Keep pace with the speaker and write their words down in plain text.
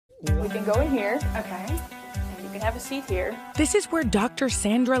We can go in here. Okay. And you can have a seat here. This is where Dr.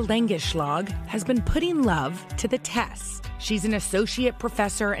 Sandra Langeschlag has been putting love to the test. She's an associate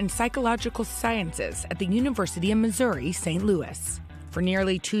professor in psychological sciences at the University of Missouri, St. Louis. For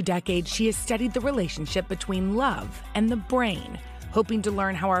nearly 2 decades, she has studied the relationship between love and the brain, hoping to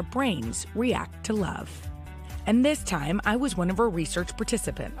learn how our brains react to love. And this time, I was one of her research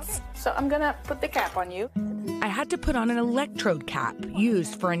participants. Okay. So I'm gonna put the cap on you. I had to put on an electrode cap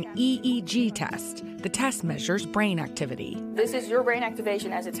used for an EEG test. The test measures brain activity. This is your brain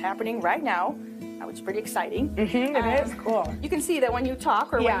activation as it's happening right now. Which is pretty exciting. It is cool. You can see that when you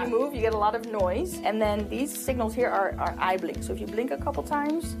talk or when you move, you get a lot of noise. And then these signals here are eye blinks. So if you blink a couple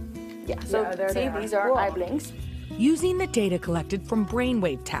times, these are eye blinks. Using the data collected from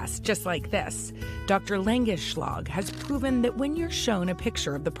brainwave tests just like this, Dr. Langeschlag has proven that when you're shown a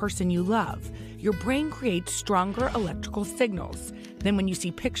picture of the person you love, your brain creates stronger electrical signals than when you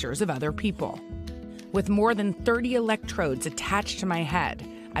see pictures of other people. With more than 30 electrodes attached to my head,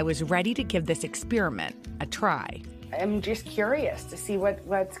 I was ready to give this experiment a try. I'm just curious to see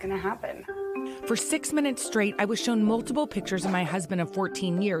what's going to happen. For 6 minutes straight, I was shown multiple pictures of my husband of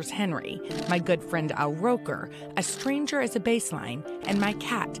 14 years, Henry, my good friend Al Roker, a stranger as a baseline, and my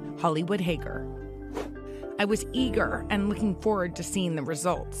cat, Hollywood Hager. I was eager and looking forward to seeing the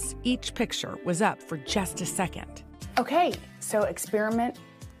results. Each picture was up for just a second. Okay, so experiment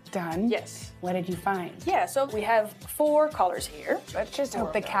done. Yes. What did you find? Yeah, so we have 4 colors here. Let's just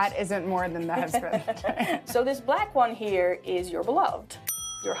hope the cat isn't more than the husband. So this black one here is your beloved,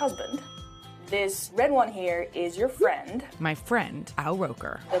 your husband. This red one here is your friend. My friend, Al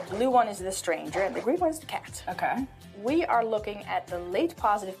Roker. The blue one is the stranger, and the green one is the cat. Okay. We are looking at the late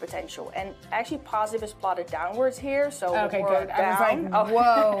positive potential, and actually positive is plotted downwards here, so okay, the more good. down... I was like,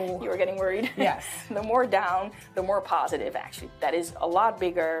 whoa. You were getting worried? Yes. The more down, the more positive, actually. That is a lot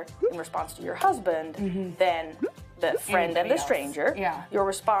bigger in response to your husband than the friend and the stranger. Yeah. Your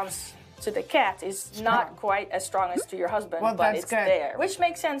response to the cat is not quite as strong as to your husband, but it's there. Which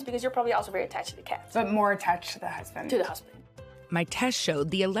makes sense because you're probably also very attached to the cat. But more attached to the husband. To the husband. My test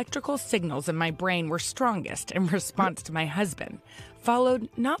showed the electrical signals in my brain were strongest in response to my husband, followed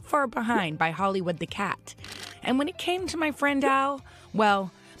not far behind by Hollywood the cat. And when it came to my friend Al,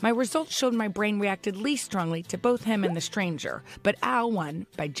 well, my results showed my brain reacted least strongly to both him and the stranger, but Al won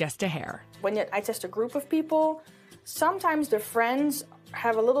by just a hair. When I test a group of people, sometimes the friends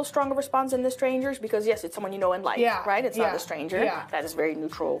have a little stronger response than the strangers because, yes, it's someone you know and like, right? It's not a stranger. Yeah. That is a very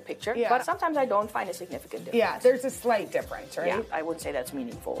neutral picture. Yeah. But sometimes I don't find a significant difference. Yeah, there's a slight difference, right? Yeah, I wouldn't say that's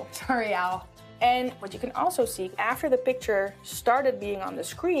meaningful. Sorry, Al. And what you can also see, after the picture started being on the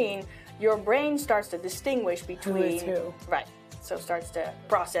screen, your brain starts to distinguish between... Who is who. Right. So it starts to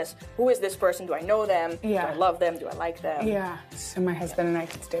process, who is this person? Do I know them? Yeah. Do I love them? Do I like them? Yeah, so my husband and I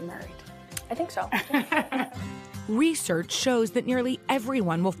can stay married. I think so. Research shows that nearly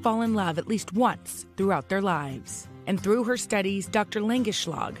everyone will fall in love at least once throughout their lives. And through her studies, Dr.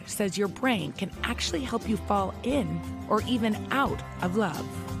 Langeschlag says your brain can actually help you fall in or even out of love.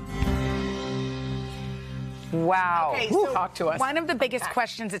 Wow. Okay, so talk to us. One of the biggest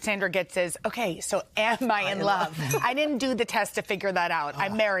questions that Sandra gets is, okay, so am I in love? I didn't do the test to figure that out. I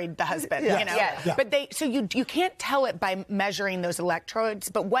married the husband, you know. Yes. Yeah. But so you can't tell it by measuring those electrodes,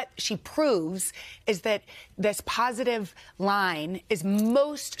 but what she proves is that this positive line is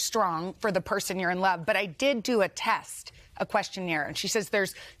most strong for the person you're in love. But I did do a test, a questionnaire, and she says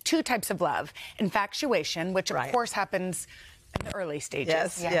there's 2 types of love. Infatuation, which of course happens in the early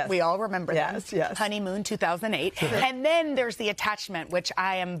stages. Yes. We all remember them. Yes. Honeymoon 2008. And then there's the attachment, which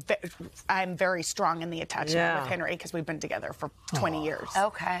I'm very strong in the attachment with Henry because we've been together for 20 years.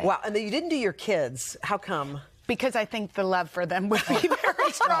 Okay. Wow, and you didn't do your kids. How come? Because I think the love for them would be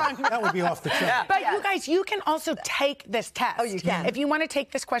very strong. That would be off the chart. But you guys, you can also take this test. Oh, you can. If you want to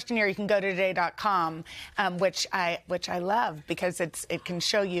take this questionnaire, you can go to today.com, which I love because it can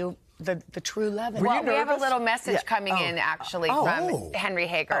show you the true love. Well, we have a little message coming in, actually, from Henry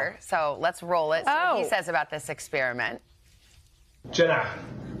Hager. So let's roll it. See what he says about this experiment. Jenna,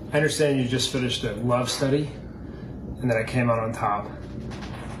 I understand you just finished a love study, and then I came out on top.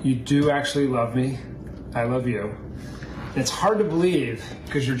 You do actually love me. I love you. And it's hard to believe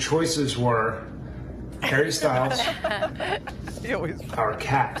because your choices were Harry Styles, our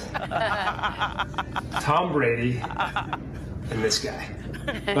cat, Tom Brady, and this guy.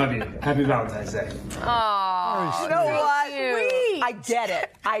 Love you. Happy Valentine's Day. Oh, you know what? I get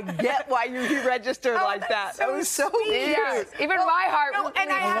it. I get why you registered like that. That was so cute. Yes. Even my heart. No,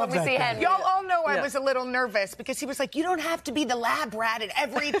 and I when we see Henry. Y'all all know I was a little nervous because he was like, you don't have to be the lab rat at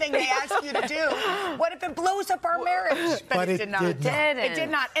everything they ask you to do. What if it blows up our marriage? But it did not. It did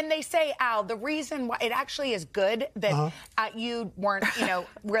not. And they say, Al, the reason why it actually is good that you weren't,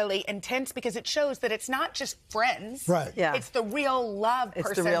 really intense, because it shows that it's not just friends. Right. Yeah. It's the real love It's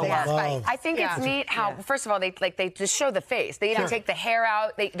person. the real love. I think it's neat how, first of all, they just show the face. They even take the hair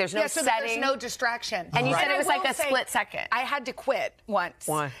out. There's no so setting. There's no distraction. And you said And it was I like will a split second. I had to quit once.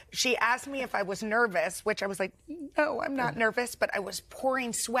 Why? She asked me if I was nervous, which I was like, no, I'm not nervous, but I was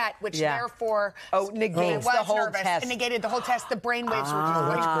pouring sweat, which therefore negates the whole test. It negated the whole test. The brainwaves were just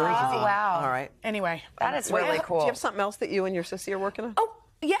like crazy. Oh, wow. All right. Anyway. That is really cool. Do you have something else that you and your sissy are working on? Oh,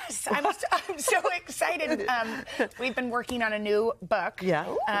 yes, I'm so excited. We've been working on a new book.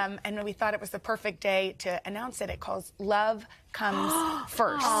 Yeah. And we thought it was the perfect day to announce it. It calls Love Comes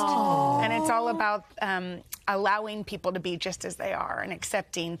First. And it's all about allowing people to be just as they are and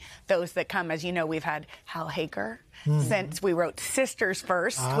accepting those that come. As you know, we've had Hal Hager. Since we wrote Sisters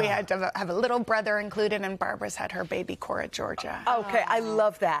First, we had to have a little brother included, and Barbara's had her baby Cora Georgia. Okay, I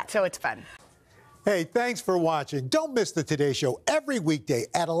love that. So it's fun. Hey, thanks for watching. Don't miss the Today Show every weekday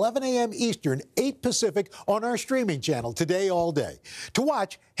at 11 a.m. Eastern, 8 Pacific on our streaming channel, Today All Day. To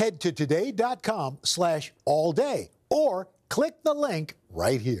watch, head to today.com/allday or click the link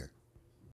right here.